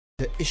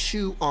The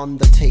issue on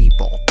the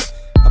table.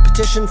 A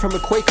petition from a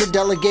Quaker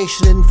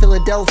delegation in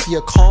Philadelphia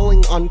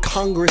calling on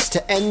Congress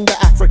to end the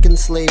African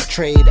slave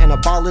trade and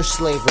abolish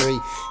slavery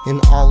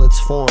in all its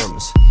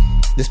forms.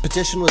 This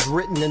petition was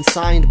written and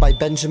signed by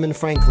Benjamin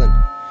Franklin.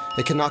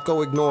 It cannot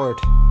go ignored.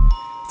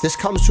 If this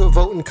comes to a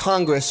vote in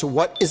Congress,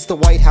 what is the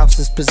White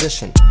House's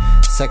position?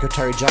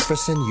 Secretary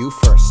Jefferson, you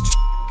first.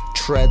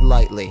 Tread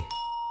lightly.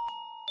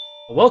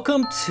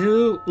 Welcome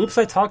to Oops,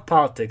 I Talk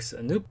Politics,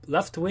 a new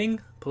left-wing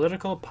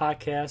political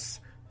podcast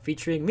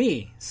featuring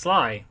me,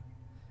 Sly.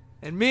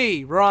 And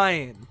me,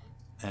 Ryan.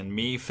 And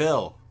me,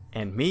 Phil.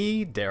 And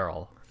me,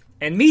 Daryl.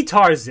 And me,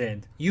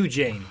 Tarzan,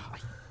 Eugene.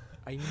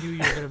 I knew you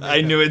were going to make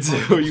I knew it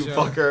too, you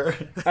joke.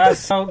 fucker.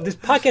 So this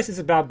podcast is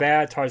about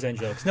bad Tarzan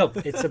jokes. No,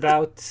 it's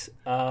about...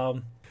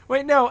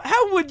 Wait, no,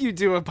 how would you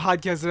do a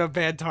podcast about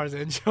bad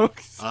Tarzan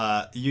jokes?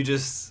 You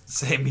just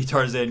say me,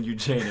 Tarzan, you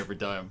Jane every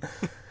time.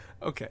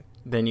 Okay.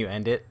 Then you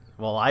end it.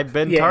 Well, I've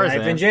been yeah, Tarzan.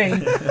 I've been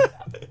Jane.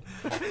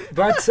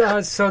 But,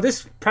 so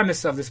this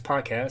premise of this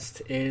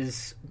podcast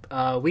is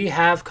we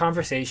have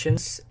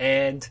conversations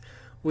and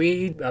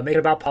we make it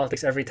about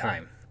politics every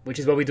time, which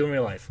is what we do in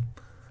real life.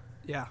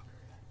 Yeah.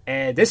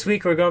 And this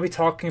week we're going to be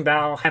talking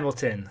about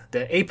Hamilton,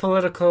 the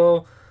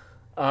apolitical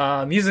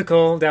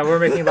musical that we're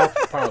making about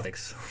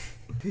politics.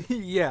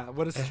 Yeah,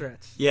 what a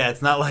stretch. Yeah,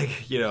 it's not like,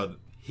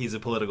 he's a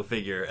political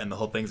figure and the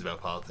whole thing's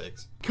about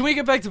politics. Can we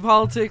get back to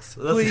politics,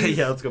 please?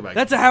 Let's go back.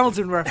 That's a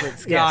Hamilton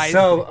reference, guys. Yeah,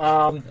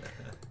 so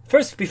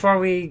first, before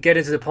we get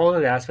into the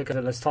political aspect of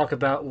it, let's talk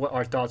about what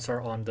our thoughts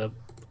are on the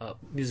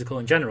musical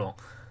in general.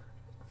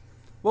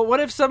 Well,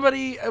 what if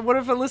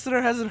a listener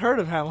hasn't heard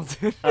of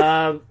Hamilton?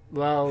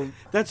 Well...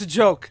 That's a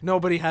joke.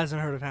 Nobody hasn't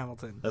heard of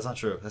Hamilton. That's not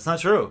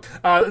true.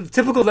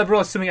 Typical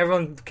liberal, assuming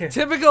everyone can...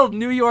 Typical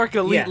New York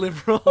elite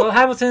liberal. Well,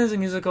 Hamilton is a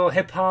musical,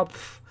 hip-hop,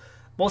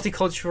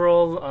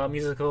 multicultural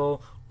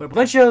musical, where a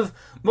bunch of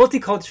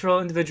multicultural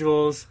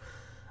individuals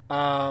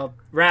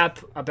rap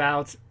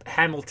about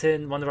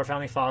Hamilton, one of our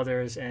founding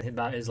fathers, and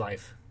about his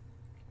life.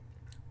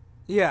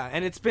 Yeah,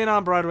 and it's been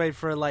on Broadway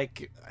for, I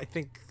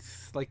think,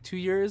 2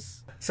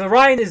 years. So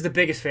Ryan is the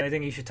biggest fan. I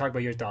think you should talk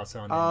about your thoughts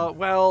on it.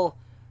 Well,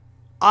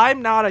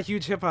 I'm not a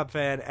huge hip-hop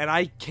fan, and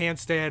I can't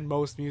stand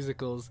most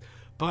musicals,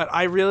 but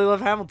I really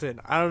love Hamilton.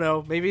 I don't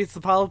know. Maybe it's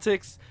the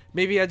politics.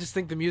 Maybe I just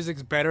think the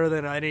music's better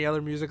than any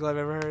other musical I've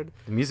ever heard.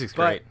 The music's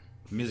great.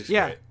 Music's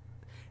Yeah. great.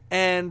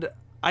 And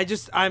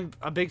I'm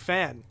a big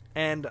fan.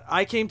 And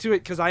I came to it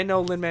because I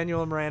know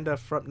Lin-Manuel Miranda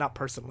from, not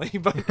personally,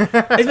 but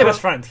He's my best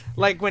friend.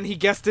 when he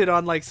guested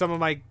on some of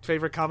my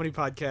favorite comedy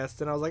podcasts,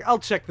 and I was like, I'll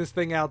check this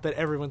thing out that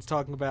everyone's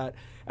talking about.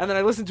 And then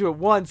I listened to it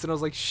once, and I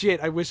was like, shit,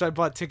 I wish I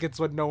bought tickets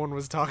when no one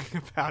was talking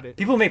about it.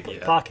 People make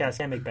podcasts,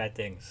 can't make bad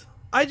things.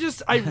 I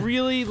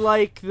really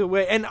like the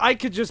way, and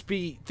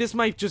this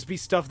might just be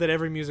stuff that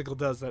every musical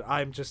does that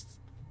I'm just,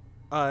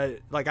 I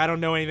don't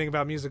know anything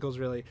about musicals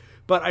really,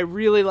 but I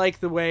really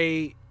like the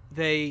way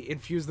they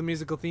infuse the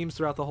musical themes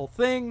throughout the whole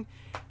thing,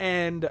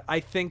 and I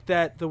think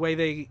that the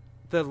way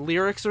the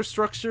lyrics are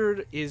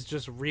structured is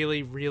just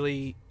really,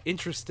 really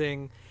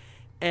interesting,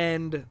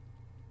 and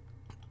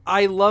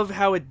I love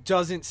how it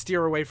doesn't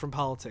steer away from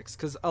politics,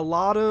 because a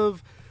lot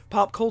of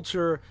pop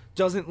culture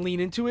doesn't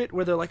lean into it,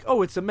 where they're like,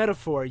 oh, it's a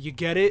metaphor, you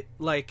get it?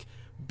 Like,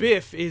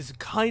 Biff is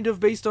kind of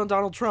based on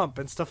Donald Trump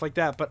and stuff like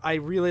that, but I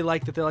really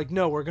like that they're like,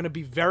 no, we're going to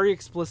be very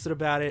explicit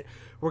about it,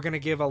 we're going to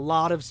give a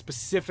lot of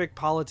specific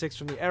politics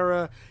from the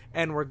era,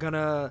 and we're going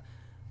to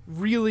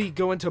really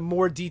go into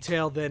more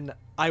detail than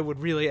I would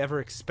really ever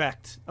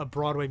expect a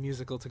Broadway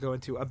musical to go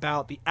into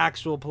about the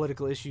actual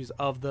political issues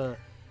of the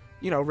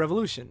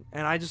revolution,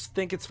 and I just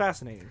think it's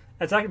fascinating.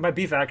 It's like, my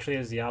beef actually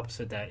is the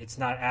opposite, that it's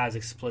not as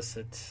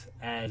explicit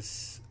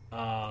as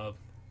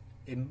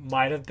it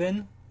might have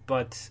been,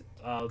 but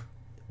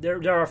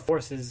there are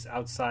forces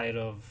outside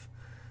of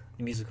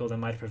the musical that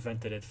might have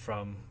prevented it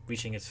from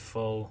reaching its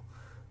full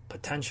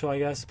potential, I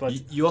guess.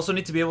 But you also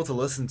need to be able to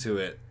listen to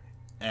it,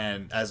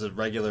 and as a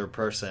regular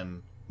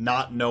person,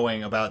 not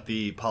knowing about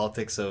the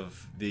politics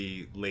of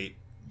the late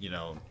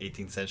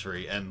 18th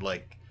century, and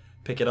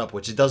pick it up,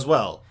 which it does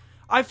well.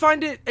 I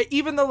find it,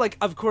 even though,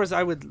 of course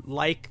I would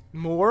like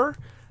more,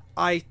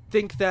 I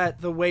think that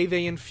the way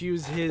they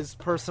infuse his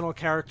personal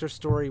character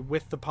story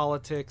with the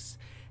politics,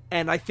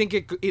 and I think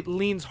it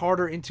leans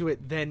harder into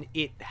it than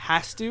it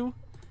has to.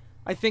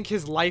 I think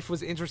his life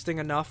was interesting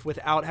enough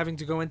without having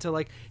to go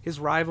into, his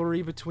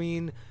rivalry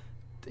between,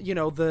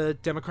 the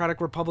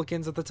Democratic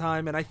Republicans at the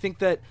time, and I think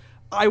that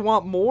I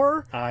want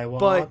more.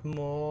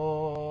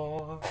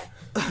 More.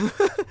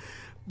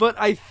 But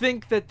I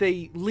think that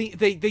they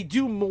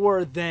do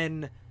more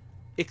than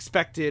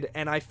expected,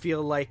 and I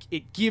feel like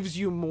it gives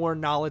you more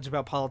knowledge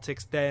about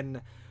politics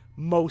than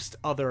most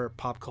other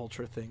pop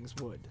culture things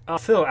would.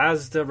 Phil,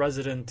 as the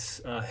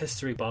resident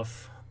history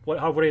buff, what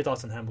are your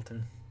thoughts on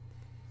Hamilton?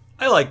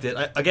 I liked it.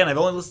 I've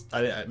only listened...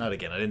 not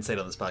again, I didn't say it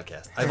on this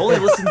podcast. I've only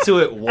listened to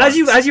it once.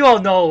 As you all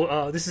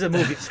know, this is a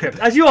movie script.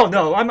 As you all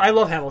know, I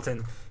love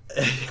Hamilton.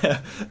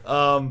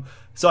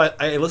 So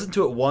I listened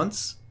to it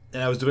once,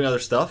 and I was doing other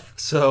stuff,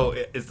 so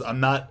I'm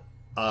not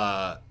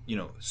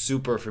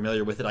super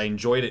familiar with it. I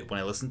enjoyed it when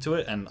I listened to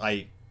it, and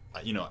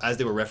as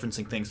they were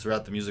referencing things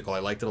throughout the musical, I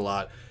liked it a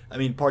lot. I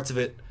mean, parts of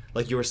it,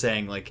 like you were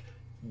saying, like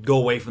go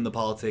away from the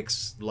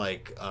politics,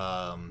 like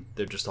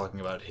they're just talking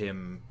about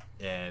him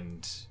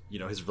and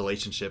his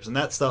relationships and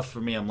that stuff.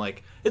 For me, I'm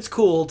like, it's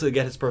cool to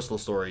get his personal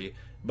story,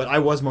 but I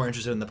was more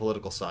interested in the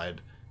political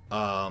side.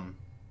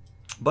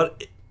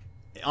 But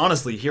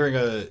honestly,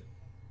 hearing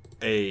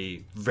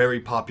a very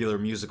popular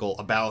musical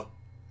about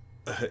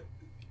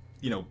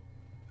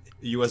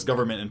U.S.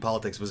 government and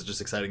politics was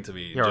just exciting to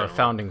me. Our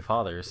founding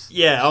fathers.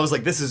 Yeah, I was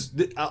like, this is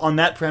on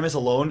that premise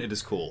alone, it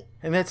is cool.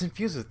 And that's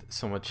infused with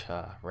so much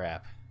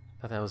rap.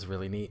 I thought that was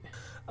really neat.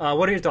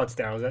 What are your thoughts,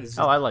 Daryl?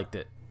 I liked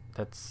it.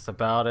 That's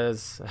about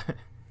as...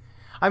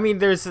 I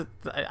mean,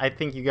 I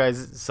think you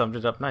guys summed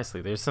it up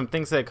nicely. There's some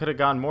things that could have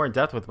gone more in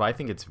depth with, but I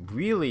think it's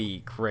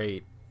really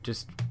great.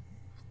 Just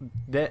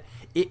that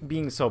it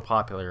being so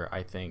popular,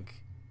 I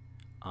think,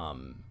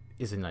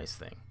 is a nice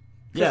thing.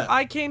 Yeah,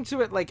 I came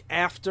to it like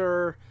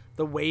after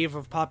the wave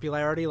of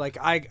popularity. Like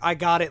I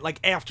got it like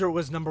after it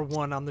was number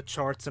 1 on the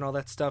charts and all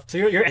that stuff. So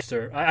you're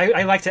after.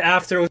 I liked it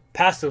after it was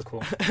past. It was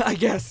cool. I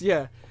guess,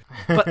 yeah.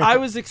 But I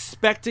was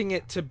expecting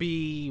it to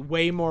be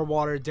way more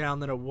watered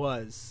down than it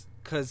was.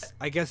 Because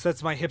I guess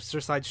that's my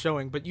hipster side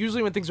showing. But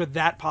usually when things are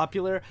that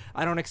popular,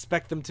 I don't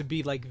expect them to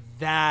be like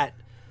that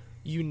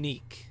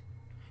unique.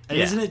 And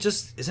isn't it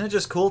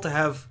just cool to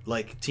have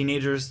like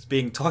teenagers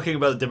talking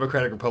about the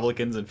Democratic,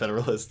 Republicans, and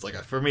Federalists? Like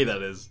for me,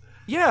 that is.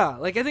 Yeah,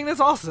 like I think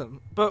that's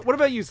awesome. But what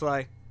about you,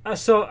 Sly?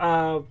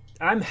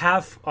 I'm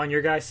half on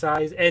your guys'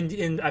 side,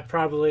 and I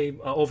probably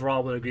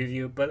overall would agree with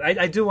you. But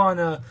I do want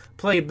to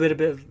play a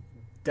bit of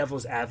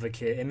devil's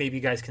advocate, and maybe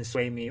you guys can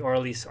sway me, or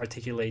at least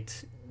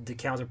articulate the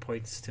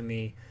counterpoints to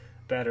me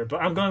better.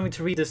 But I'm going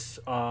to read this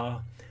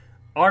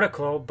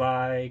article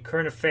by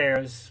Current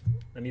Affairs.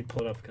 Let me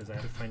pull it up because I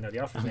have to find out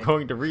the author's name. I'm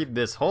going to read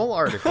this whole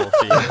article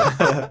to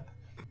you.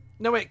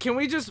 No, wait, can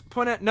we just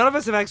point out, none of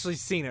us have actually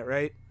seen it,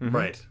 right? Mm-hmm.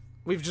 Right.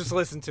 We've just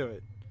listened to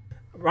it.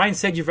 Ryan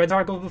said you've read the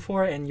article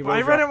before, and you.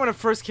 I read it when it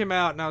first came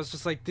out, and I was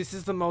just like, "This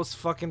is the most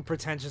fucking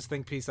pretentious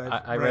think piece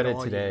I read it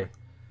today. Year.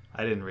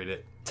 I didn't read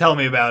it. Tell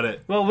me about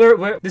it. Well,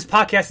 this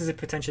podcast is a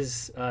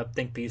pretentious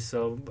think piece,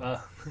 so.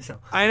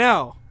 I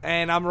know,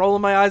 and I'm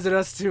rolling my eyes at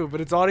us too, but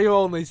it's audio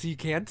only, so you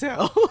can't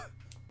tell.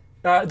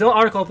 The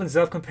article opens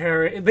up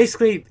it makes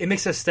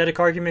an aesthetic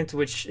argument,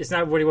 which is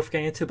not really worth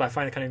getting into, but I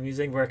find it kind of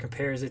amusing, where it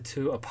compares it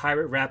to a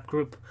pirate rap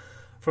group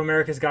from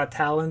America's Got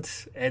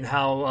Talent, and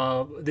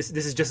how this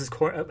is just as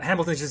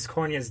Hamilton's just as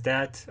corny as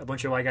that. A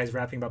bunch of white guys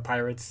rapping about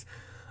pirates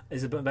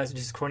is just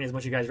as corny as a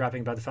bunch of guys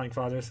rapping about the founding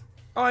fathers.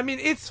 Oh, I mean,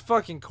 it's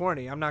fucking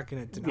corny. I'm not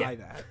going to deny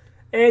that.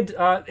 And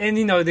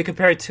they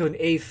compare it to an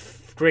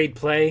 8th grade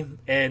play,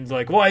 and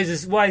like, why is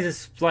this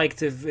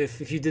like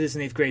if you did this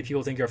in 8th grade,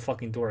 people think you're a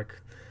fucking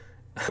dork.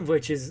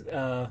 Which is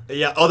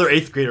other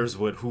 8th graders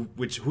would who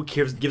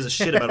gives a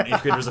shit about an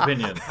 8th grader's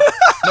opinion.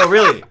 No,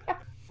 really.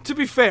 To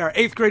be fair,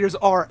 8th graders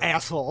are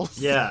assholes.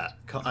 Yeah,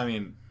 I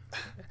mean,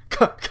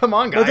 come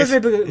on, guys.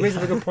 Well, there's raise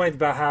a good point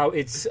about how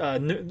it's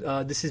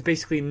this is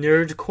basically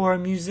nerdcore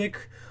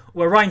music.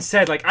 Where Ryan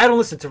said, like, I don't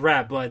listen to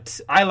rap, but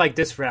I like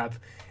this rap,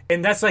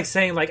 and that's like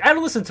saying, like, I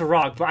don't listen to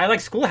rock, but I like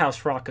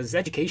Schoolhouse Rock because it's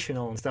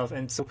educational and stuff.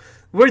 And so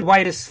we're the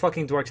whitest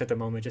fucking dorks at the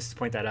moment, just to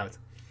point that out.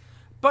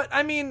 But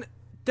I mean,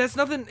 there's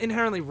nothing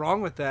inherently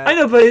wrong with that. I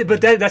know, but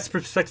that's the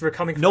perspective we're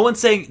coming from. No one's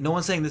saying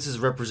this is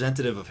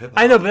representative of hip hop.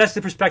 I know, but that's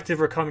the perspective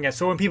we're coming at.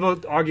 So when people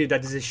argue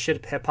that this is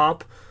shit hip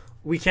hop,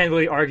 we can't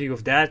really argue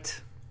with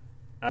that.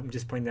 I'm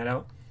just pointing that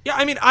out. Yeah,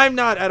 I mean, I'm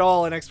not at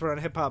all an expert on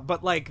hip hop,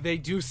 but like they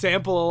do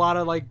sample a lot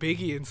of like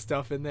Biggie and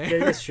stuff in there.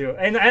 Yeah, that's true.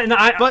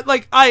 But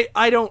like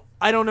I don't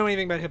know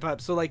anything about hip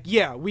hop, so like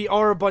yeah, we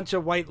are a bunch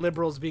of white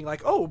liberals being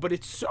like, oh, but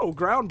it's so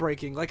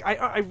groundbreaking. Like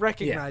I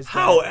recognize that.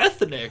 How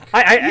ethnic.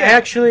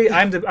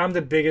 I'm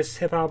the biggest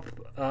hip hop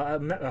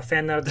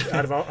fan out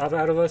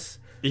of us.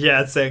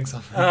 Yeah, it's saying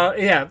something.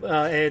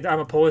 And I'm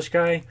a Polish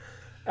guy.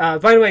 By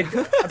the way,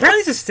 apparently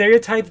it's a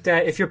stereotype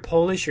that if you're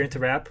Polish, you're into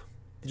rap.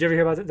 Did you ever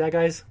hear about that,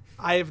 guys?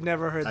 I have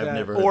never heard that,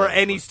 never heard or that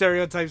any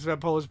stereotypes about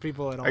Polish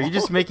people at all. Are you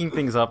just making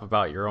things up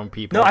about your own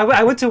people? No,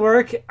 I went to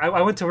work.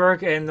 I went to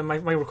work, and my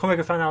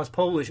coworker found out I was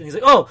Polish, and he's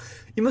like, "Oh,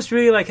 you must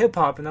really like hip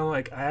hop." And I'm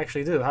like, "I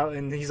actually do."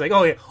 And he's like,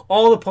 "Oh yeah,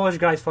 all the Polish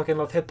guys fucking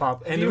love hip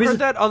hop." And have you heard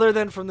that other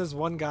than from this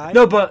one guy?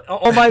 No, but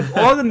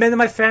all the men in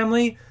my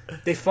family,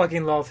 they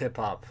fucking love hip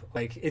hop.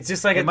 Like it's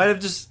just like it might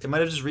have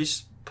just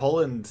reached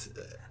Poland.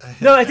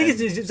 No, I think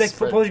it's like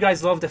Polish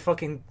guys love the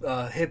fucking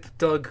hip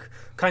thug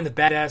kind of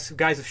badass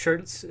guys with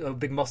shirts,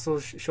 big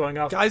muscles showing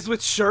off. Guys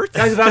with shirts.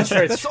 Guys without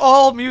shirts. That's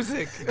all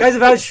music. Guys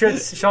without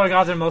shirts showing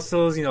off their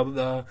muscles.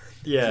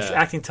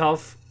 Acting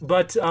tough.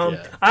 But I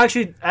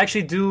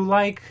actually do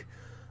like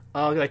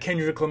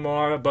Kendrick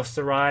Lamar,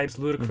 Busta Rhymes,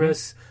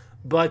 Ludacris.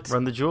 But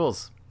Run the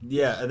Jewels.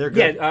 Yeah, they're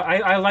good. Yeah,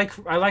 I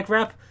like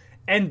rap,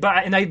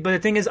 but the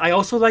thing is, I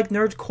also like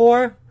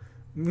nerdcore.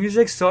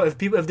 music. So if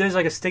there's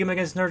like a stigma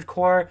against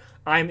nerdcore,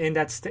 I'm in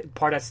that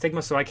part of that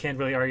stigma, so I can't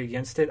really argue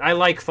against it. I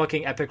like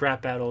fucking epic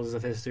rap battles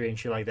of history and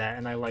shit like that,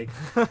 and I like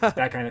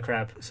that kind of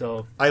crap.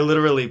 So I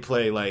literally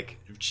play like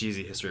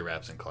cheesy history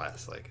raps in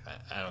class. Like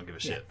I don't give a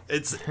shit.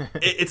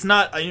 It's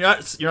not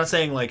you're not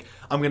saying like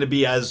I'm gonna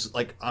be as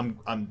like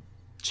I'm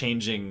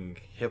changing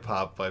hip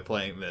hop by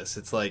playing this.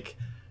 It's like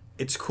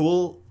it's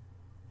cool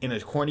in a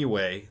corny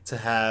way to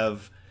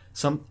have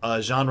some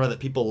genre that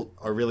people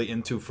are really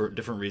into for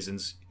different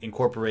reasons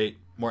incorporate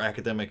more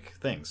academic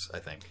things, I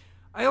think.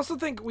 I also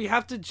think we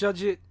have to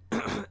judge it.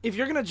 If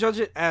you're going to judge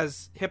it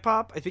as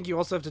hip-hop, I think you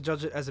also have to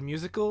judge it as a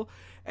musical.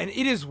 And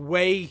it is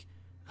way...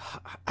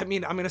 I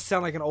mean, I'm going to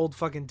sound like an old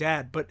fucking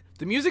dad, but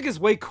the music is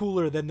way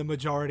cooler than the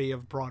majority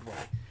of Broadway.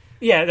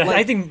 Yeah, like,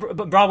 I think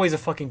Broadway's a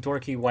fucking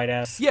dorky white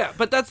ass. Yeah,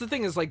 but that's the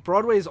thing is, like,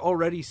 Broadway is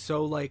already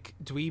so, like,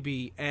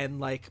 dweeby and,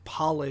 like,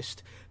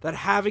 polished that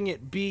having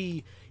it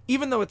be...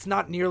 Even though it's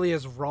not nearly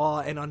as raw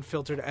and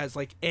unfiltered as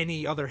like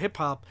any other hip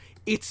hop,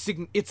 it's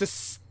a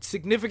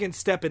significant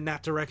step in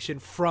that direction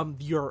from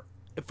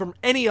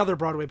any other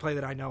Broadway play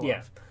that I know Yeah.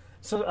 of.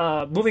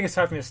 So moving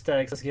aside from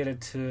aesthetics, let's get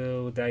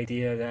into the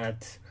idea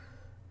that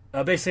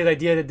basically the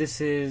idea that this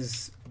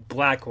is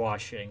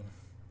blackwashing,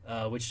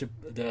 which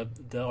the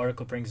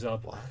article brings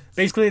up. What?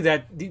 Basically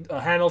that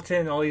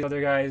Hamilton, all these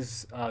other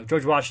guys,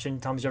 George Washington,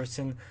 Thomas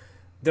Jefferson,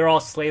 they're all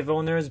slave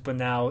owners, but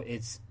now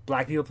it's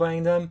black people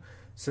playing them.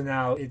 So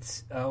now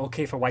it's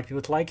okay for white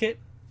people to like it.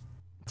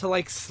 To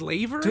like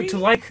slavery? To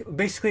like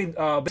basically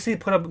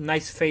put up a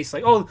nice face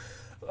like,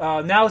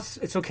 now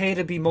it's okay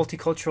to be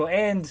multicultural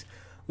and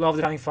love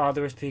the founding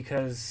fathers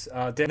because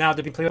they're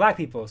being played with black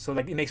people. So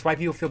like it makes white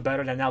people feel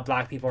better that now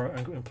black people are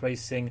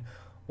embracing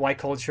white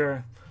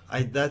culture.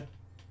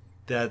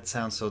 That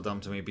sounds so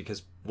dumb to me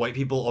because white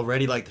people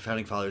already like the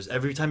founding fathers.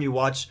 Every time you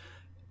watch,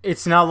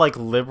 It's not like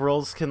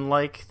liberals can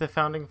like the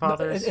founding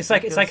fathers. It's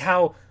like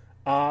how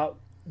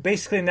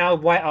basically now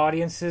white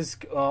audiences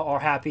are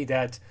happy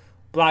that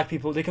black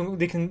people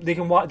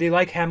they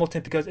like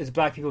Hamilton because it's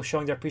black people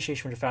showing their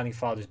appreciation for the founding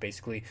fathers.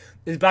 Basically,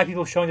 it's black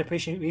people showing their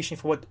appreciation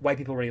for what white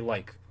people really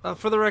like.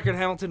 For the record,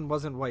 Hamilton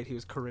wasn't white; he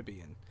was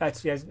Caribbean.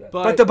 That's yes,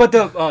 But- but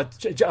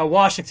the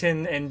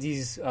Washington and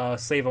these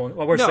slave owners.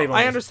 Well, we're No, slave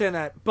owners. I understand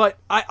that, but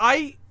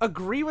I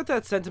agree with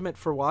that sentiment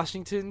for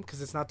Washington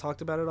because it's not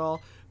talked about at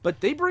all. But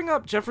they bring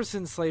up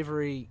Jefferson's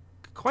slavery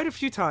quite a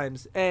few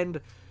times, and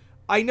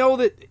I know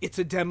that it's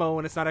a demo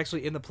and it's not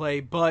actually in the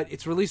play, but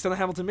it's released on the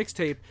Hamilton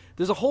mixtape.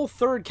 There's a whole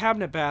third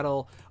cabinet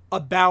battle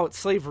about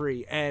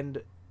slavery,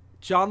 and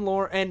John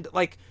Lawrence, and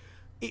like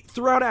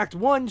throughout Act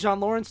 1, John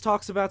Lawrence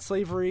talks about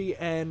slavery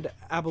and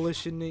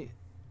abolitionism.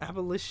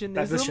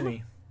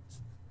 Abolition.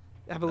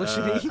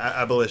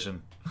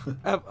 abolition,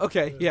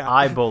 Okay, yeah.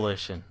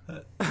 Abolition.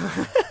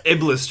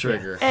 Iblis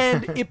trigger.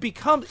 And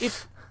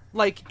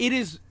it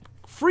is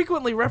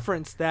frequently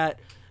referenced that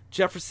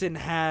Jefferson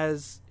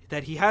has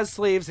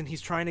slaves and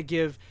he's trying to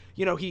give,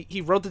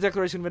 he wrote the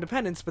Declaration of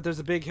Independence, but there's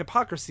a big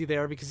hypocrisy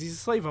there because he's a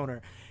slave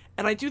owner.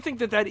 And I do think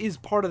that is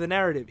part of the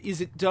narrative.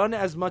 Is it done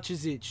as much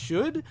as it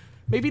should?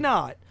 Maybe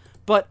not.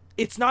 But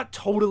it's not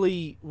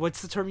totally,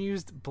 what's the term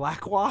used?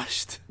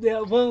 Blackwashed? Yeah,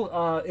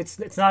 well,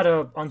 it's not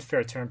a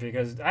unfair term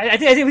because I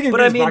think we can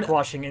use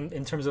blackwashing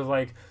in terms of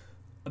like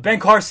Ben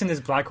Carson is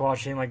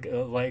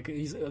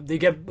blackwashing. They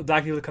get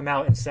black people to come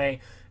out and say,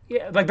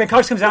 yeah, like Ben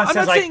Carson comes out and I'm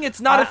says not like, saying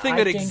it's not a thing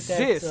that think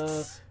exists.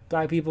 That,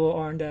 black people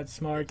aren't that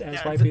smart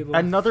as white people.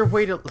 Another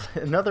way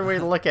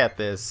to look at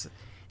this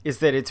is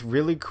that it's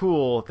really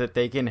cool that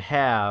they can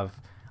have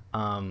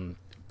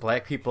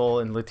black people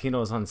and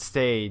Latinos on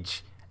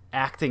stage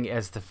acting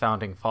as the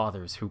founding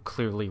fathers who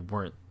clearly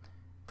weren't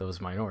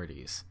those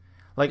minorities.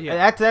 Like,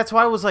 Yeah. that's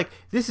why I was like,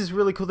 this is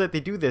really cool that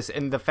they do this,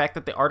 and the fact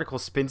that the article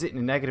spins it in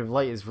a negative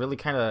light is really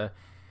kind of...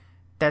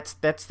 That's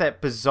that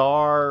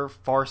bizarre,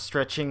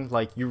 far-stretching,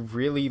 like, you're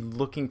really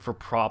looking for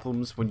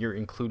problems when you're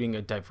including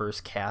a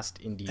diverse cast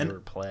into your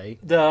play.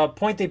 The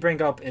point they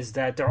bring up is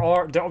that there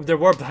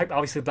were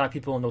obviously black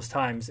people in those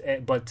times,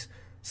 but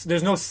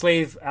there's no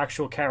slave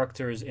actual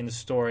characters in the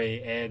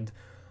story, and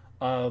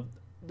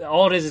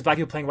all it is black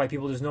people playing white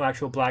people. There's no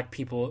actual black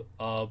people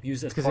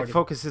used as Because part it of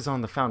focuses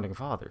on the founding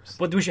fathers.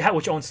 But which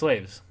own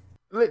slaves.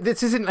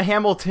 This isn't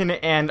Hamilton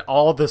and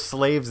all the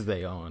slaves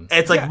they own.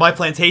 It's like my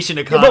plantation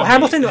Yeah, economy.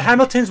 but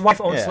Hamilton's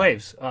wife owned Yeah.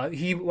 slaves.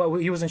 He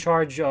was in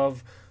charge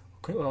of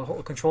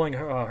controlling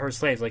her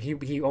slaves. Like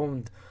he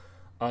owned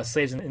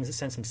slaves in a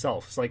sense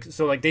himself.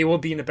 So they will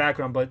be in the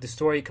background, but the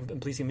story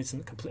completely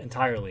missing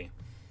entirely.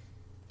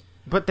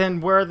 But then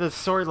where are the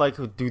story, like,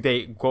 do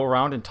they go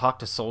around and talk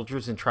to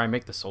soldiers and try and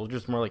make the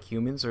soldiers more like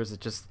humans, or is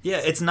it just...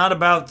 Yeah, it's not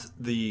about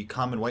the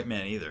common white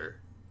man either.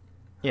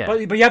 Yeah.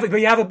 But you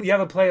have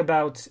a play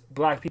about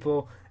black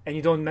people, and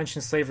you don't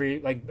mention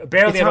slavery like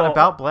barely It's at not all.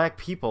 about black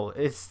people.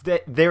 It's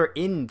that they're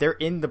in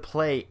the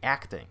play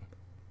acting.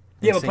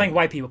 Yeah, but Insane. playing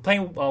white people,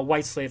 playing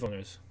white slave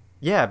owners.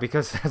 Yeah,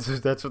 because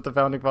that's what the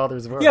founding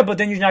fathers were. Yeah, but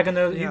then you're not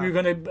gonna. Yeah. You're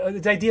gonna.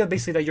 The idea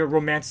basically that you're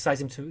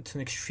romanticizing to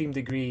an extreme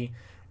degree,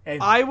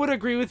 And I would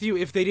agree with you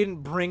if they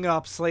didn't bring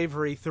up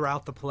slavery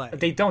throughout the play.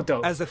 they don't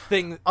though. As a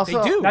thing.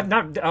 Also- they do.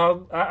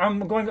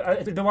 I'm going.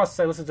 I don't want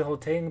to listen to the whole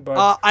thing,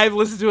 but I've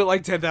listened to it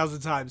like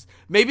 10,000 times.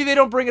 Maybe they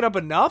don't bring it up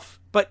enough,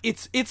 but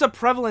it's a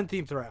prevalent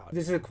theme throughout.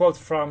 this is a quote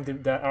from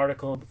the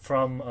article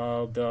from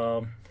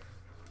the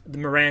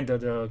Miranda,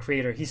 the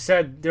creator. He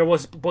said there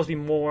was supposed to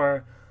be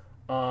more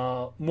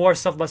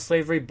stuff about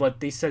slavery, but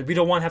they said we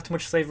don't want to have too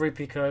much slavery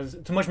because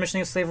too much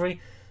mentioning of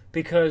slavery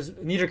because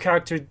neither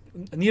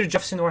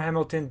Jefferson or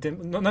Hamilton,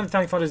 none of the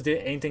founding fathers did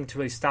anything to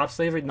really stop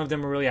slavery. None of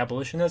them were really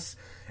abolitionists,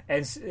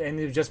 and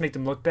it would just make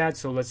them look bad.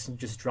 So let's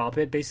just drop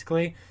it,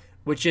 basically,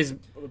 which is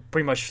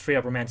pretty much straight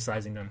up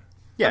romanticizing them.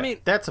 Yeah, I mean-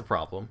 that's a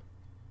problem.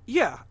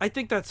 Yeah, I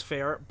think that's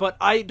fair, but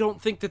I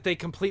don't think that they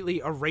completely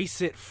erase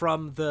it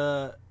from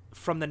the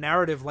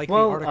narrative like the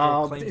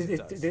article claims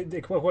it does.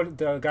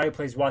 The guy who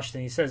plays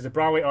Washington, he says the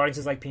Broadway audience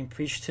is like being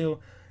preached to,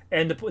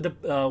 and what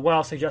I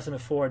was suggesting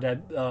before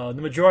that the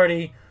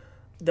majority,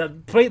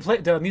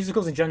 the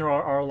musicals in general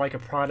are like a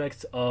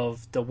product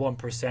of the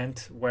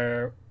 1%,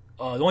 where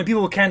the only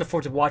people who can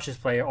afford to watch this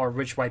play are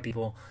rich white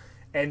people,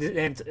 and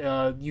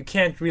you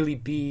can't really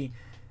be.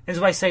 And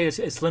that's why I say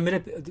it's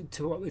limited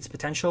to its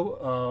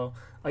potential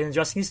in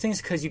addressing these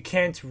things because you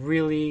can't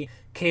really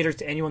cater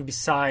to anyone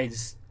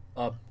besides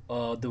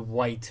the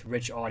white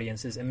rich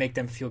audiences and make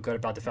them feel good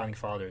about the founding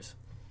fathers.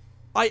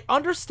 I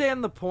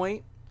understand the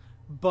point,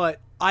 but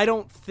I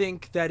don't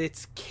think that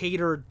it's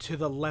catered to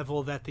the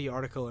level that the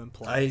article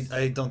implies.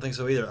 I don't think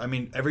so either. I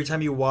mean, every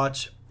time you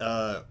watch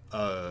a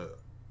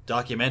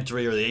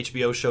documentary or the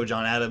HBO show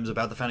John Adams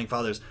about the founding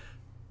fathers,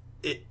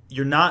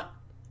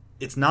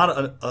 it's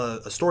not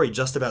a story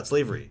just about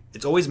slavery.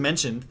 It's always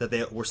mentioned that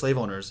they were slave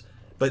owners,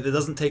 but it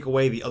doesn't take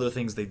away the other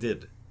things they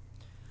did.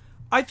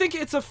 I think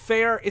it's a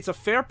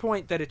fair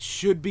point that it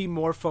should be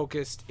more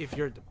focused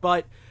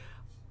but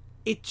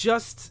it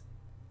just,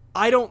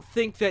 I don't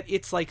think that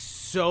it's like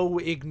so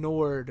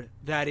ignored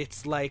that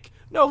it's like,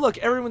 no, look,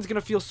 everyone's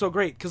gonna feel so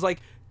great because like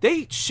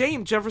they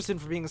shame Jefferson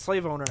for being a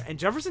slave owner, and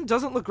Jefferson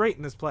doesn't look great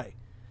in this play.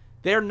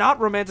 They're not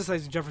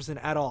romanticizing Jefferson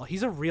at all.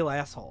 He's a real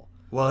asshole.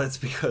 Well, it's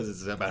because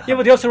it's about Yeah,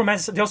 but they also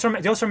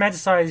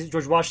romanticize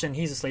George Washington.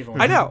 He's a slave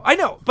owner. I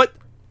know, but.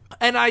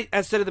 And I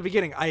said at the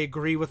beginning, I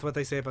agree with what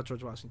they say about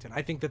George Washington.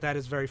 I think that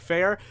is very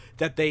fair.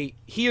 That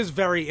he is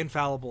very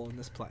infallible in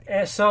this play.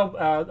 So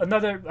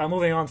another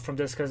moving on from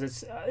this because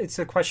it's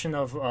a question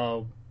of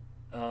like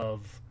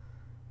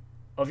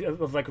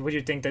what do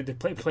you think that the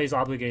play is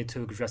obligated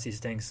to address these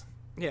things?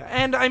 Yeah,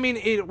 and I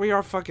mean we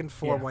are fucking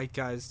four Yeah. white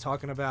guys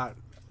talking about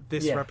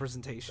this Yeah.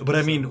 representation. But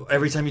I mean,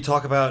 every time you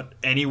talk about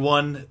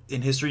anyone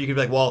in history, you could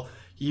be like, well,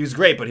 he was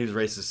great, but he was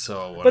racist, so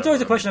whatever. But it's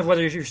always a question of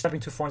whether you're stepping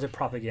too far into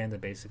propaganda,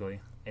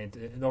 basically, and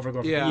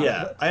overgo. Yeah.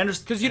 Yeah, I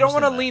understand. because you don't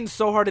want to lean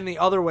so hard in the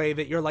other way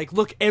that you're like,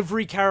 look,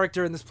 every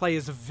character in this play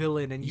is a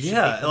villain, and you should hate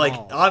Yeah, them like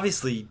all.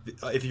 obviously,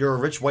 if you're a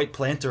rich white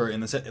planter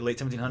in the late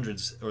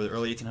 1700s or the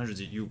early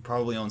 1800s, you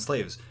probably own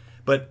slaves.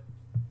 But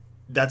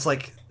that's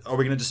like, are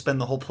we going to just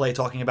spend the whole play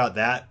talking about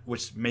that,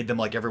 which made them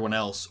like everyone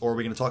else, or are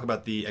we going to talk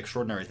about the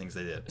extraordinary things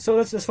they did? So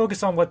let's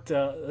focus on what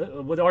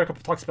the article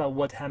talks about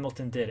what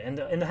Hamilton did, and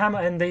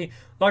they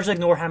largely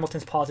ignore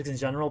Hamilton's politics in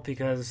general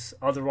because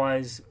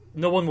otherwise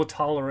no one would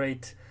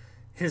tolerate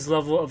his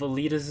level of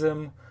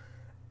elitism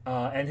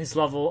and his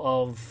level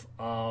of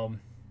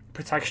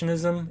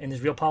protectionism in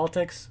his real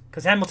politics.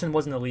 Because Hamilton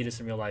wasn't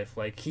elitist in real life,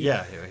 like he He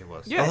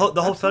was. Yeah, the whole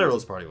absolutely.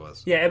 Federalist Party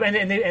was. Yeah,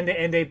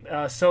 and they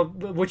so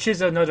which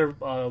is another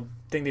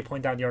thing they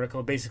point out in the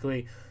article.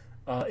 Basically,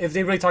 if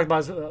they really talk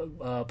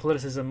about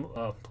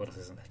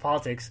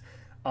politics,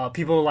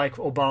 people like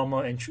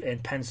Obama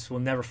and Pence will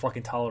never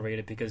fucking tolerate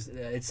it because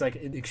it's like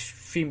an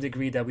extreme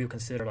degree that we would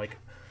consider like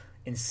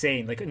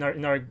insane. Like in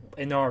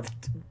our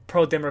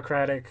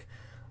pro-democratic,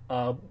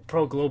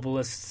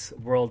 pro-globalist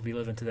world we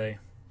live in today.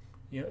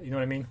 You know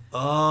what I mean?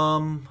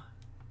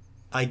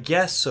 I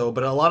guess so,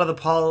 but a lot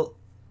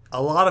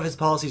of his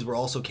policies were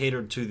also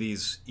catered to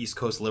these East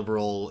Coast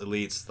liberal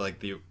elites,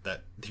 like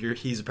that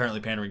he's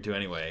apparently pandering to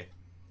anyway.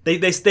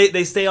 They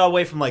stay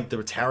away from like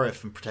the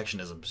tariff and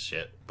protectionism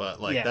shit, but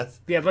like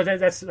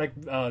that's like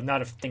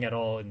not a thing at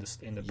all in the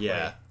play.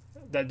 Yeah.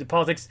 That the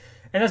politics,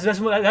 and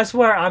that's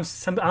where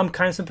I'm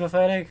kind of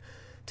sympathetic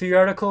to your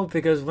article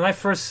because when I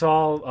first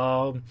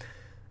saw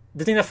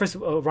the thing that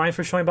Ryan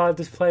first showed me about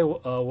this play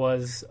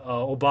was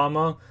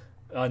Obama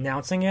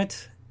announcing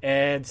it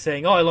and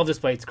saying, "Oh, I love this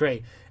play; it's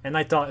great." And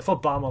I thought, if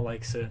Obama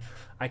likes it,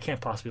 I can't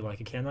possibly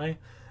like it, can I?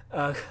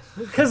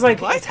 Because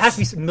like it has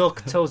to be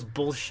milquetoast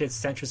bullshit,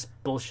 centrist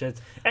bullshit,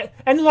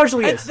 and it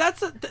largely And is.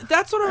 that's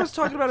what I was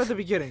talking about at the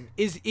beginning.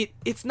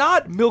 It's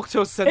not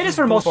milquetoast. It is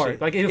for the most bullshit.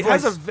 part. Like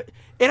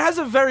it has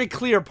a very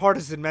clear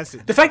partisan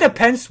message. The fact that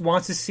Pence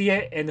wants to see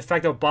it and the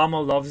fact that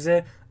Obama loves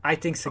it, I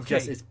think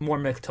suggests Okay. it's more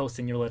milquetoast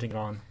than you're letting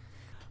on.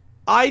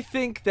 I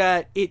think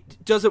that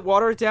does it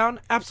water it down?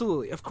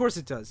 Absolutely. Of course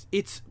it does.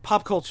 It's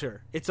pop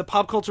culture. It's a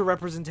pop culture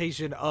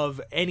representation of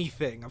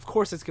anything. Of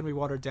course it's going to be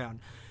watered down.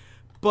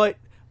 But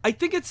I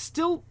think it's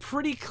still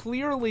pretty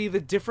clearly the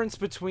difference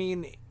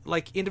between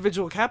like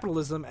individual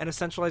capitalism and a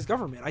centralized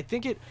government. I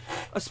think it,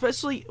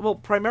 especially, well,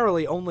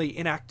 primarily only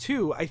in Act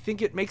 2, I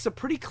think it makes a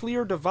pretty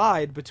clear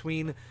divide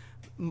between,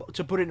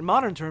 to put it in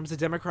modern terms, the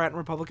Democrat and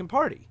Republican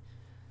Party.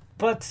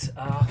 But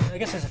I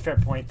guess it's a fair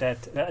point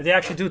that they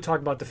actually do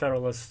talk about the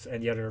Federalists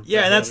and the other.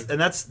 Yeah, and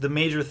that's the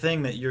major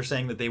thing that you're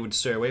saying that they would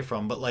stray away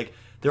from. But like,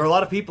 there are a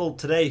lot of people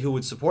today who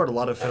would support a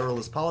lot of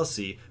Federalist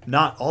policy.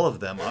 Not all of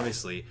them,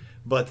 obviously,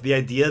 but the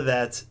idea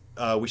that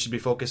we should be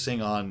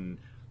focusing on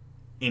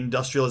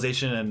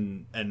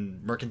industrialization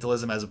and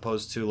mercantilism as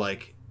opposed to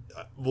like,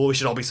 well, we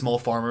should all be small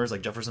farmers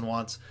like Jefferson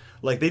wants.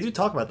 Like, they do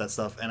talk about that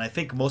stuff, and I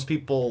think most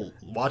people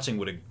watching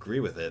would agree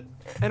with it.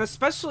 And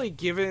especially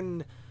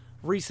given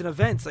recent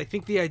events, I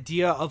think the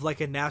idea of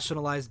like a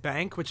nationalized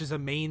bank, which is a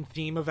main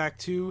theme of Act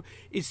 2,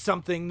 is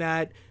something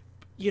that,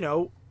 you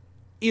know,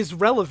 is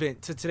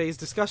relevant to today's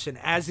discussion,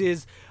 as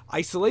is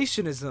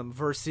isolationism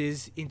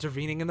versus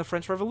intervening in the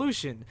French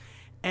Revolution,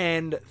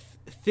 and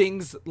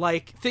things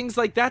like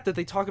that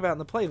they talk about in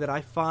the play that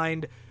I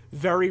find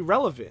very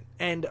relevant.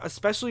 And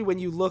especially when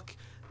you look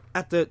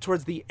at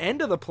towards the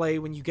end of the play,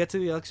 when you get to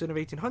the election of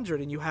 1800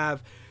 and you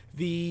have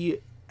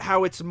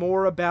how it's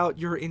more about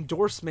your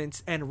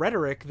endorsements and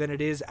rhetoric than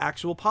it is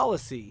actual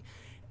policy,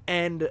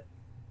 and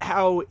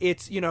how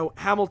it's, you know,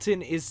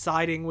 Hamilton is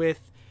siding with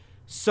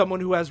someone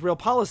who has real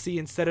policy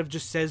instead of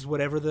just says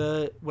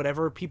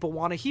whatever people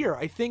want to hear.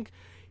 I think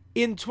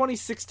in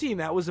 2016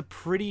 that was a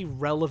pretty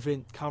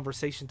relevant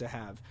conversation to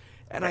have.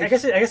 And I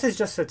guess it's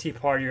just a Tea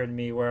Partier in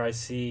me where I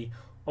see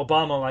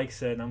Obama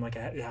likes it and I'm like,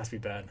 it has to be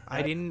bad.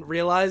 I didn't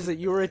realize that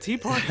you were a Tea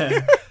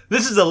Partier.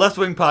 This is a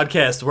left-wing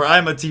podcast where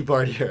I'm a Tea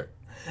Partier.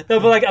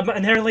 No, but like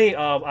inherently,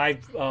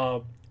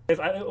 whenever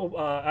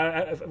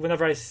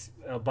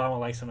Obama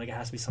likes him, like it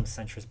has to be some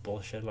centrist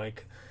bullshit.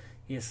 Like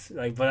he's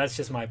like, but that's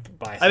just my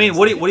bias. I mean,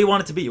 what do you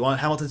want it to be? You want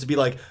Hamilton to be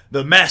like,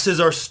 the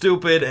masses are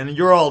stupid and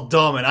you're all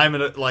dumb and I'm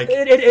gonna like.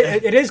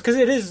 It is because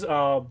it is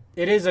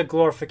a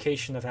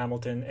glorification of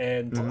Hamilton,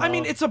 and I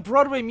mean, it's a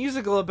Broadway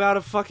musical about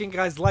a fucking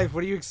guy's life.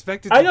 What do you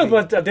expect it to I know, be?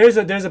 but there's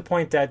a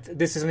point that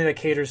this is something that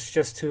caters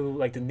just to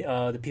like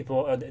the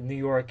people in New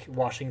York,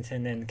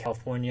 Washington, and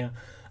California.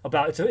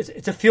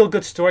 It's a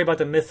feel-good story about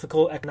the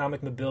mythical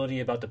economic mobility,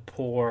 about the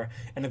poor,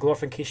 and the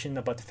glorification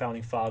about the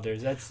founding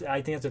fathers.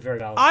 I think that's a very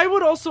valid. I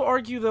would also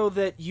argue, though,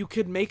 that you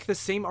could make the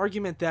same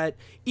argument that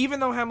even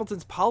though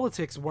Hamilton's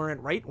politics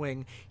weren't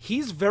right-wing,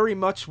 he's very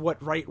much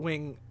what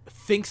right-wing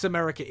thinks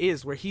America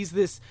is, where he's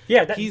this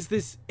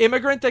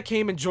immigrant that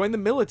came and joined the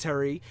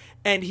military,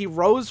 and he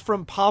rose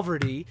from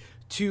poverty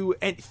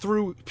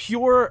through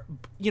pure,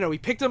 you know, he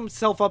picked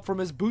himself up from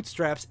his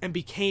bootstraps and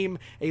became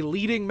a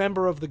leading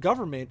member of the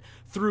government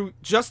through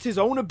just his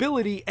own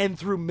ability and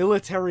through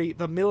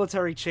the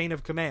military chain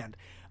of command.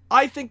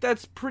 I think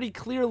that's pretty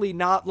clearly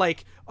not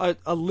like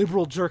a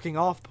liberal jerking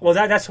off point. Well,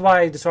 that's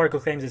why this article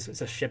claims it's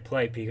a shit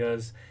play,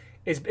 because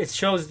it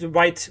shows the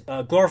right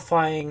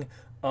glorifying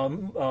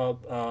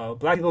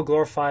black people,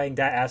 glorifying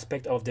that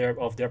aspect of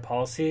their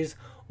policies,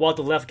 while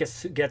the left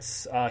gets to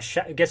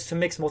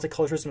mix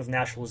multiculturalism with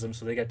nationalism,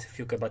 so they get to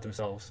feel good about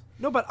themselves.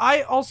 No, but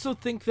I also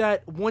think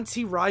that once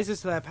he rises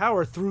to that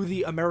power through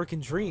the American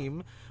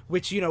dream,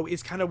 which, you know,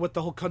 is kind of what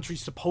the whole country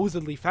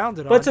supposedly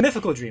founded on. But it's a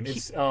mythical dream. We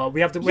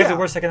have the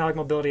worst economic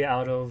mobility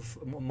out of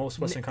most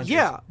Western countries.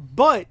 Yeah,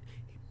 but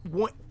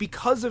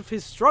because of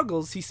his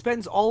struggles, he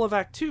spends all of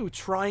Act 2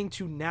 trying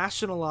to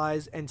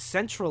nationalize and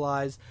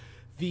centralize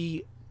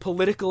the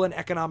political and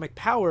economic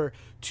power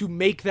to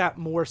make that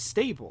more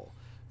stable.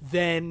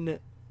 Then,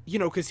 you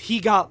know, because he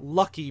got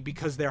lucky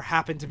because there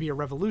happened to be a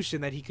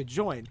revolution that he could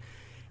join.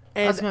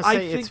 And I was going to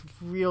say, it's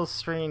real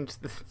strange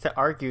to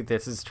argue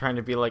this is trying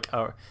to be like,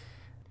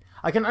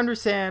 I can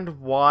understand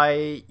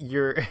why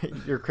you're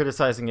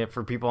criticizing it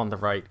for people on the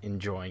right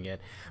enjoying it,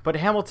 but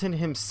Hamilton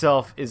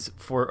himself is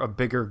for a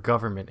bigger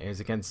government and is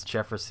against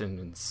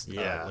Jefferson's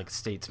like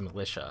state's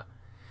militia.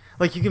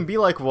 Like, you can be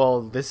like, well,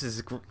 this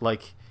is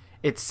like,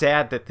 it's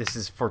sad that this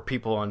is for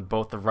people on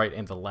both the right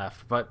and the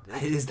left, but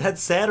is that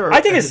sad? Or I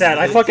think it's sad.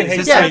 I fucking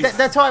hate. Yeah,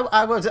 that's how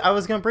I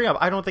was going to bring up.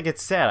 I don't think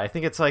it's sad. I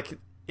think it's like,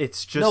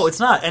 it's just... No, it's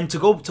not. And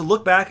to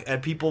look back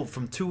at people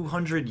from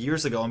 200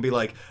 years ago and be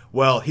like,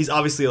 well, he's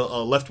obviously a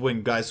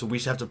left-wing guy, so we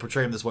should have to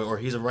portray him this way, or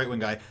he's a right-wing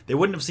guy. They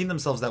wouldn't have seen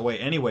themselves that way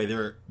anyway.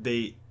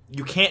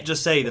 You can't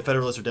just say the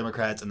Federalists are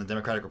Democrats and the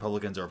Democratic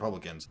Republicans are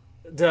Republicans.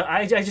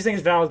 I just think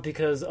it's valid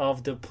because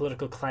of the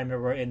political climate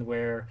we're in,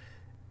 where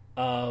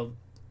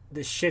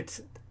the shit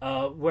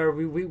where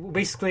we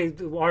basically,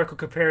 the article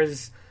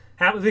compares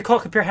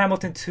compare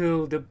Hamilton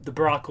to the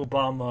Barack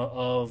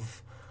Obama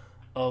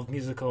of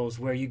musicals,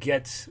 where you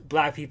get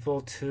black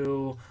people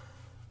to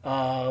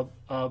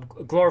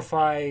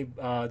glorify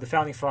the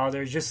founding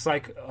fathers, just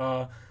like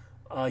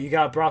You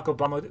got Barack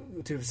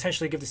Obama to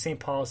essentially give the same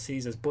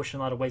policies as Bush in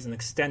a lot of ways and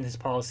extend his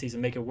policies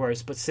and make it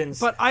worse.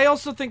 But I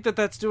also think that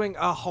that's doing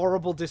a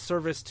horrible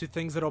disservice to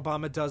things that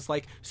Obama does,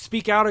 like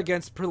speak out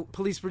against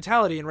police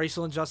brutality and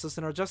racial injustice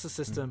in our justice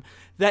system.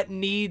 That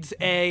needs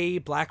a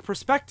black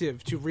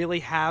perspective to really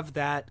have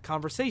that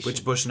conversation.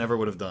 Which Bush never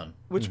would have done.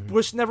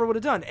 Bush never would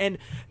have done. And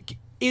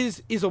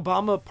is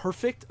Obama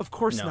perfect? Of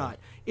course not.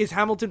 Is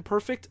Hamilton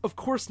perfect? Of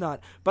course not.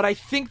 But I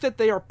think that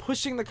they are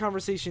pushing the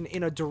conversation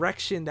in a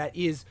direction that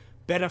is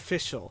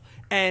beneficial.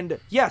 And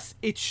yes,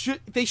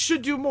 they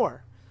should do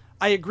more.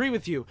 I agree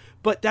with you,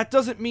 but that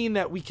doesn't mean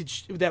that we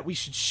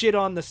should shit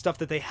on the stuff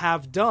that they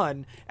have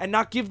done and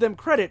not give them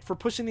credit for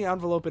pushing the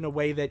envelope in a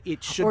way that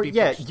it should be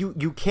pushed.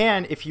 You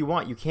can, if you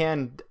want, you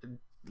can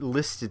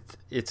list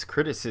its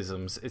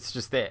criticisms. It's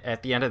just that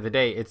at the end of the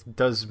day, it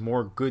does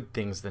more good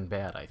things than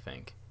bad, I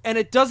think. And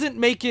it doesn't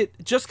make it,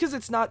 just because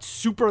it's not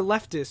super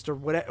leftist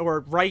or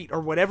right or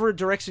whatever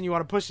direction you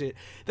want to push it,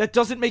 that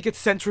doesn't make it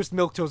centrist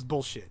milquetoast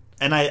bullshit.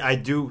 And I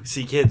do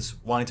see kids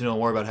wanting to know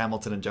more about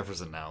Hamilton and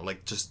Jefferson now,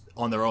 like just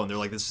on their own. They're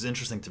like, this is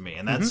interesting to me.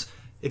 And that's,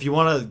 if you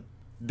want to,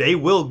 they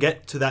will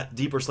get to that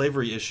deeper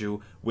slavery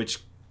issue, which,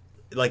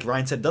 like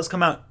Ryan said, does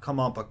come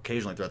up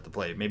occasionally throughout the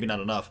play. Maybe not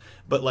enough.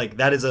 But like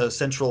that is a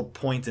central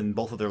point in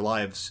both of their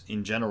lives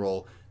in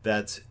general,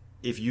 that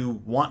if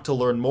you want to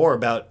learn more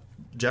about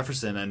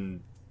Jefferson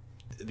and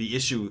the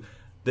issue,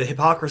 the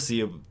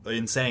hypocrisy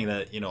in saying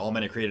that, all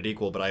men are created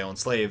equal, but I own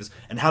slaves,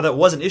 and how that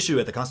was an issue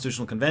at the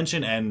Constitutional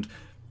Convention and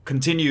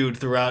continued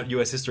throughout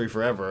U.S. history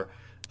forever.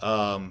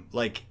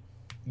 Like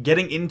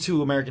getting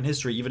into American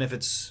history, even if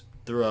it's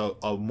through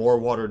a more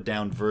watered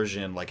down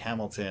version like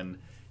Hamilton,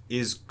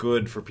 is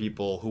good for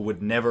people who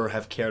would never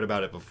have cared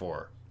about it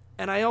before.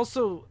 And I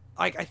also,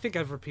 I think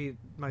I've repeated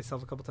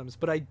myself a couple times,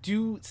 but I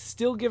do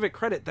still give it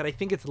credit that I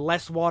think it's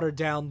less watered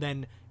down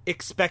than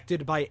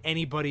expected by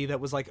anybody that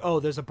was like, oh,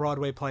 there's a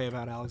Broadway play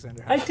about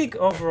Alexander Hamilton. I think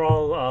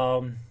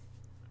overall,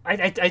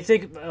 I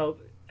think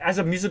as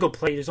a musical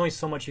play, there's only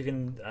so much you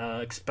can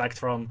expect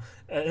from,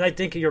 and I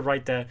think you're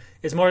right that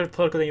it's more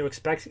political than you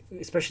expect,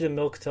 especially the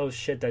milquetoast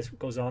shit that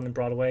goes on in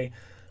Broadway.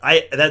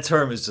 That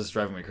term is just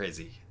driving me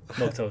crazy.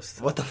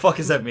 Milquetoast. What the fuck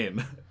does that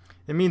mean?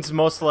 It means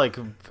most like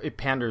it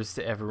panders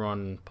to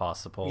everyone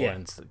possible. Yeah.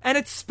 And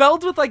it's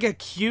spelled with like a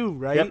Q,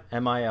 right? Yep.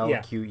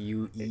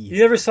 MILQUE.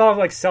 You ever saw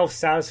like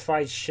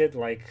self-satisfied shit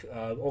like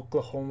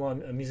Oklahoma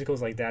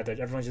musicals like that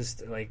everyone's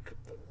just like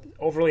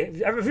overly.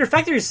 The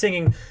fact that you're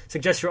singing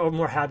suggests you're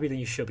more happy than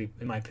you should be,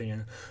 in my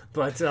opinion.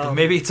 But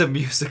maybe it's a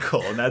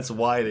musical, and that's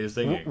why they're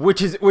singing.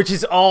 Which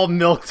is all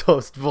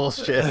milquetoast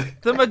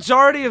bullshit. The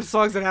majority of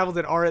songs in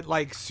Hamilton aren't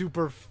like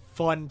super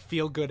fun,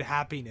 feel good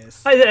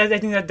happiness. I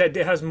think that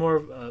it has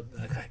more.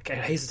 I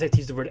hesitate to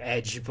use the word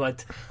edge,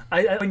 but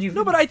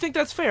but I think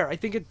that's fair. I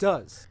think it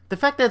does. The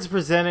fact that it's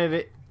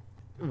presented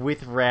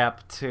with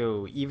rap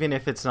too, even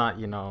if it's not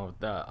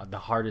the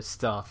hardest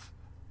stuff,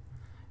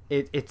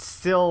 it's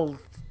still.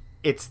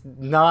 It's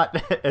not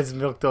as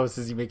milquetoast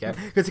as you make it,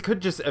 because it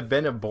could just have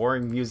been a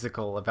boring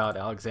musical about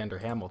Alexander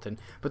Hamilton,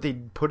 but they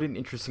put an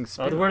interesting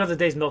spin. The word of the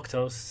day is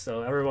milquetoast,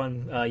 so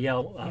everyone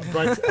yell.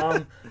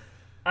 But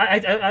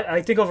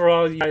I think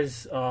overall you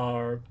guys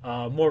are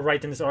more right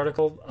than this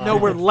article. No,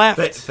 we're left.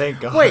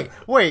 Thank God.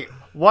 Wait.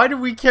 Why do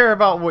we care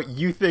about what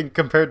you think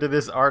compared to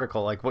this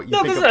article? Like what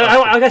you think?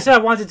 Like I said, I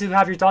wanted to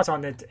have your thoughts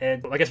on it,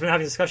 and I guess we're not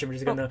having a discussion. We're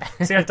just going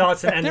to say our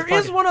thoughts and end There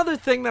is one other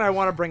thing that I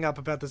want to bring up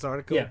about this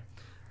article. Yeah.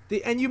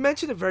 And you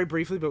mentioned it very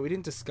briefly, but we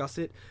didn't discuss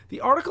it.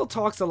 The article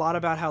talks a lot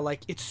about how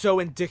like it's so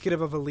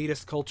indicative of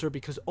elitist culture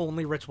because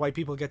only rich white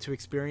people get to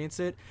experience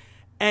it.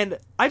 And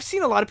I've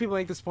seen a lot of people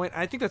make this point,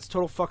 and I think that's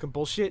total fucking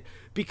bullshit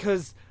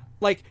because,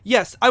 like,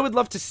 yes, I would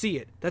love to see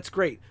it. That's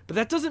great. But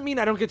that doesn't mean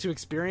I don't get to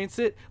experience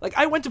it. Like,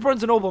 I went to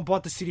Barnes & Noble and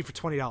bought the CD for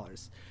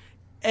 $20.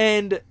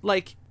 And,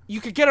 like,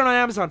 you could get it on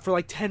Amazon for,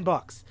 like,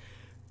 $10.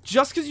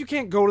 Just because you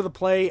can't go to the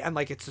play and,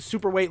 like, it's a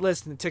super wait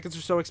list and the tickets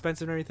are so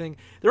expensive and everything,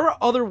 there are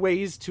other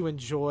ways to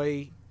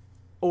enjoy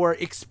or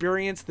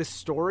experience this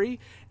story.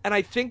 And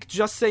I think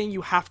just saying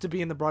you have to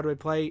be in the Broadway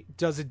play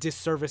does a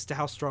disservice to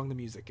how strong the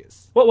music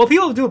is. Well,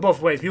 people do it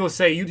both ways. People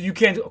say you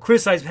can't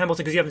criticize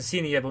Hamilton because you haven't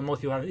seen it yet, but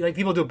most people have. Like,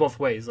 people do it both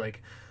ways.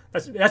 Like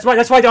that's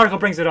why the article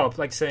brings it up.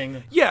 Like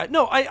saying, yeah,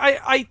 no,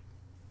 I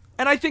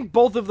think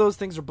both of those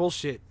things are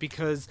bullshit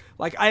because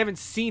like I haven't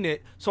seen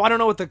it, so I don't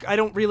know I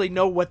don't really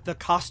know what the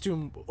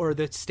costume or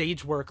the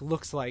stage work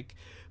looks like,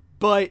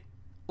 but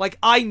like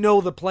I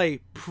know the play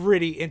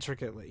pretty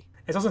intricately.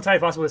 It's also entirely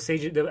possible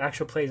the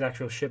actual play is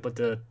actual shit, but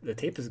the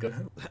tape is good.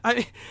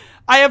 I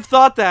have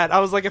thought that. I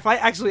was like, if I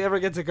actually ever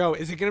get to go,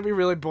 is it going to be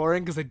really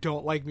boring because I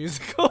don't like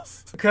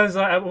musicals? Because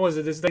what was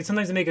it? Like,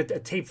 sometimes they make a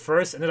tape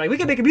first, and they're like, we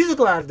can make a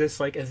musical out of this,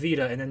 like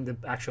Evita, and then the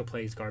actual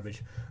play is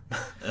garbage.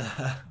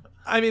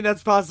 I mean,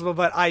 that's possible,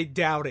 but I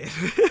doubt it.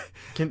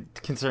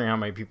 Considering how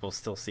many people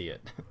still see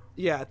it.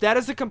 Yeah, that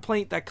is a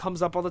complaint that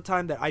comes up all the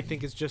time that I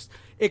think is just,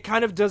 it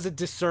kind of does a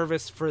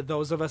disservice for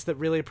those of us that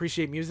really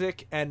appreciate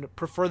music and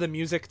prefer the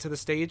music to the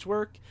stage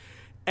work.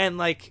 And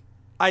like,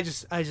 I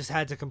just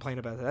had to complain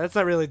about that. That's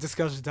not really a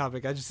discussion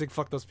topic. I just think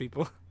fuck those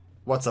people.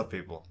 What's up,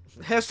 people?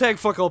 Hashtag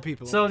fuck all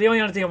people. So the only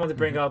other thing I wanted to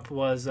bring up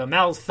was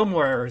Mal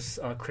Fillmore's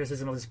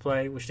criticism of this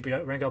play, which they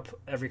bring up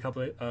every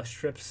couple of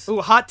strips. Ooh,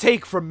 hot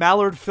take from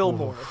Mallard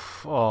Fillmore.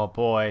 Oh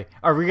boy,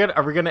 are we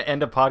gonna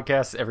end a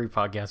podcast every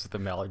podcast with the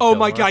Mallard? Oh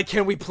my Fillmore? god,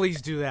 can we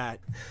please do that?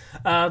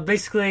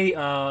 Basically,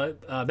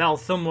 Mal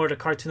Fillmore, the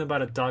cartoon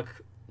about a duck,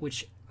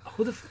 which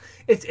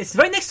it's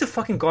right next to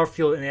fucking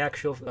Garfield in the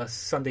actual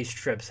Sunday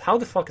strips. How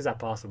the fuck is that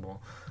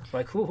possible?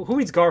 Like, who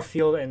reads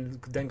Garfield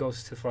and then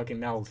goes to fucking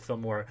Mal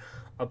Fillmore?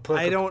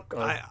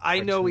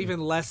 I know even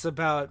less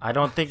about. I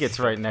don't think it's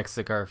right next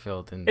to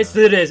Garfield. And It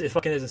is. It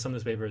fucking is in some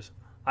newspapers.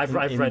 I've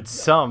read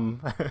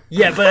some.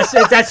 Yeah, but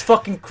that's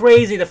fucking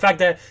crazy. The fact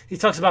that he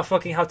talks about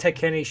fucking how Ted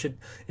Kennedy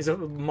is a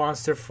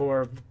monster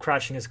for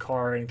crashing his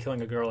car and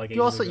killing a girl like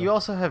You ages ago.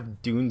 also have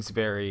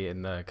Doonesbury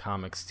in the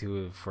comics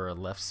too for a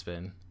left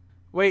spin.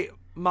 Wait,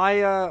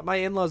 my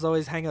in-laws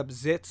always hang up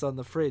zits on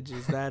the fridge.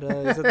 Is that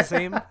the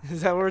same?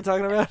 Is that what we're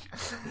talking about?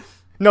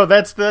 No,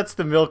 that's the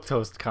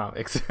Milquetoast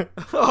comics.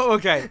 Oh,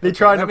 okay. They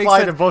try That to makes apply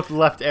sense. to both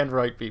left and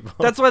right people.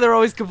 That's why they're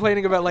always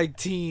complaining about like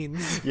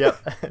teens.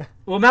 Yep.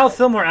 Well, Mal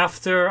Fillmore,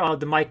 after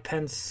the Mike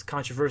Pence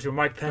controversy, where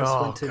Mike Pence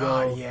went to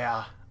go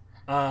yeah.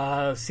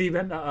 see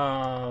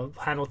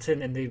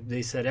Hamilton, and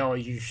they said, "Oh,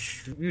 you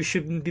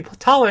shouldn't be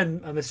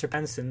tolerant, Mr.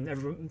 Pence."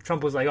 And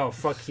Trump was like, "Oh,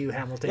 fuck you,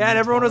 Hamilton." Yeah, and you're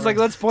everyone was like,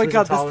 intolerant. "Let's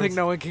boycott this Intolerance." thing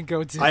no one can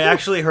go to." I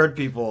actually heard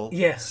people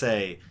Yeah.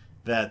 say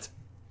that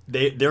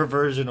their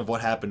version of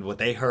what happened, what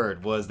they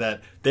heard, was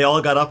that they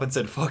all got up and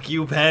said, "Fuck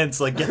you, Pence!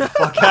 Like, get the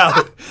fuck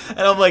out!" And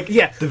I'm like,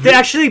 Yeah, they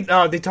actually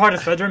they tarred a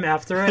feather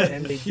after it,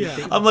 and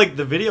I'm like,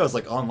 the video is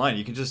like online.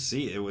 You can just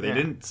see it. They Yeah.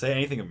 didn't say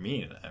anything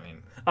mean. I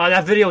mean,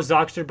 that video was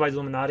doctored by the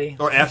Illuminati.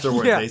 or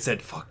afterwards Yeah. they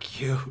said,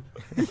 "Fuck you."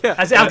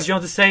 As Alex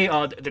Jones would say,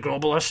 the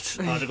globalist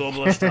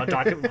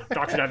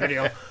doctored that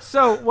video.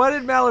 So, what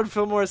did Mallard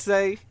Fillmore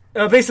say?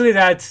 Basically,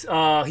 that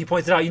he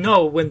pointed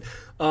out, when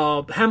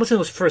Hamilton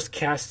was first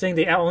casting,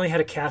 they only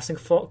had a casting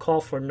call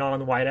for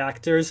non-white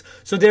actors,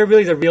 so they're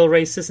really the real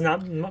racists,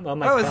 not Mike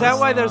Oh, is that Pence.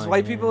 why there's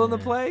white yeah. people in the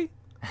play?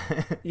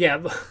 Yeah,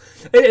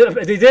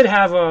 they did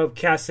have a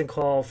casting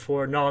call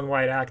for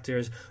non-white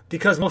actors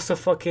because most of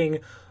fucking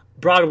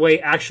Broadway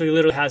actually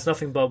literally has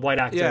nothing but white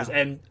actors, Yeah.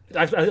 and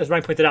as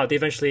Ryan pointed out, they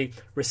eventually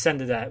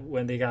rescinded that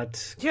when they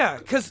got. Yeah,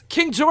 because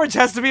King George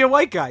has to be a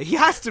white guy. He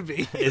has to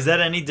be. Is that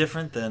any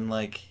different than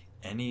like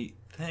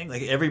anything?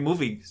 Like every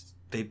movie,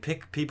 they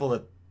pick people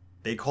that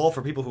they call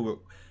for people who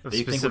they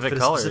think would specific fit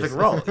colors. a specific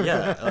role.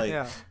 Yeah, like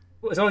Yeah.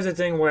 It's always a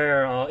thing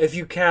where if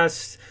you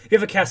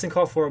have a casting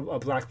call for a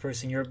black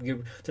person, you're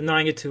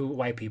denying it to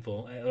white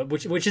people,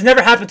 which has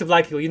never happened to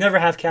black people. You never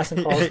have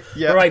casting calls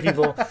Yeah. for white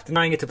people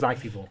denying it to black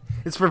people.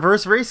 It's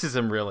reverse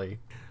racism, really.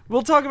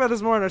 We'll talk about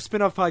this more in our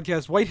spin-off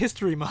podcast, White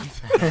History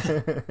Month.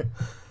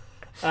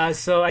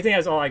 So I think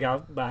that's all I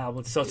got about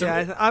Hamilton. So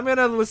Yeah, I'm going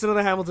to listen to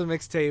the Hamilton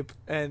mixtape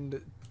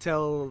and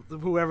tell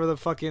whoever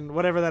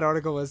whatever that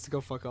article was to go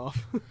fuck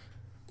off.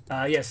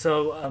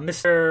 So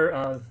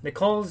Mr.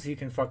 Nichols, you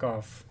can fuck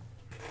off.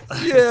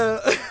 Yeah.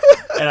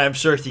 and I'm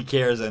sure he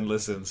cares and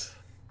listens.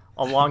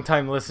 A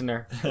long-time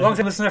listener.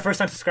 Long-time listener,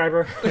 first-time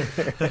subscriber.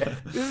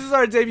 This is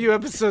our debut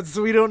episode,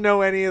 so we don't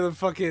know any of the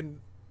fucking,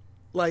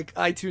 like,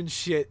 iTunes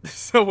shit.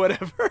 So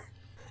whatever.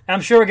 I'm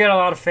sure we get a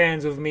lot of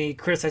fans of me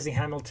criticizing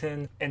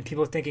Hamilton and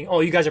people thinking, "Oh,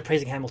 you guys are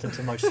praising Hamilton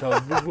too much."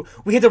 So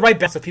we hit the right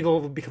balance, so people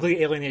will be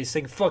completely alienated,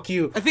 saying, "Fuck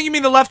you." I think you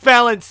mean the left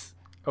balance.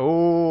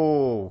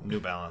 Oh. New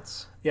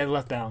Balance. Yeah, the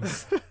left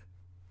balance.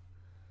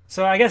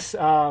 So I guess,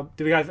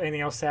 do we have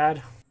anything else to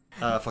add?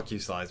 Fuck you,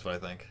 Slides. What I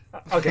think.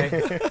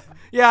 Okay.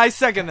 Yeah, I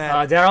second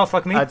that. Daryl,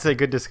 fuck me. That's a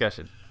good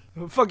discussion.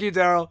 Fuck you,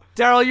 Daryl.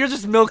 Daryl, you're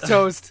just milk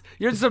toast.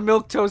 You're just a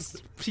milk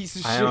toast piece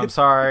of I shit. know, I'm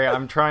sorry.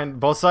 I'm trying.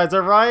 Both sides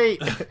are right.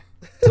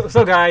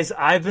 So guys,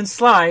 I've been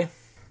Sly.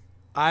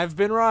 I've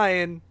been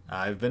Ryan.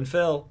 I've been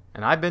Phil.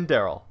 And I've been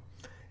Daryl.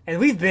 And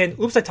we've been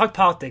Oops, I Talked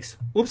Politics.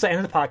 Oops, I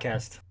Ended the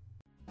Podcast.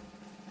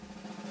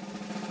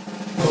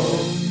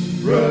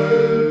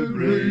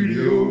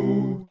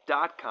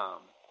 .com,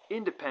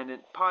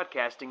 independent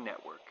podcasting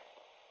network.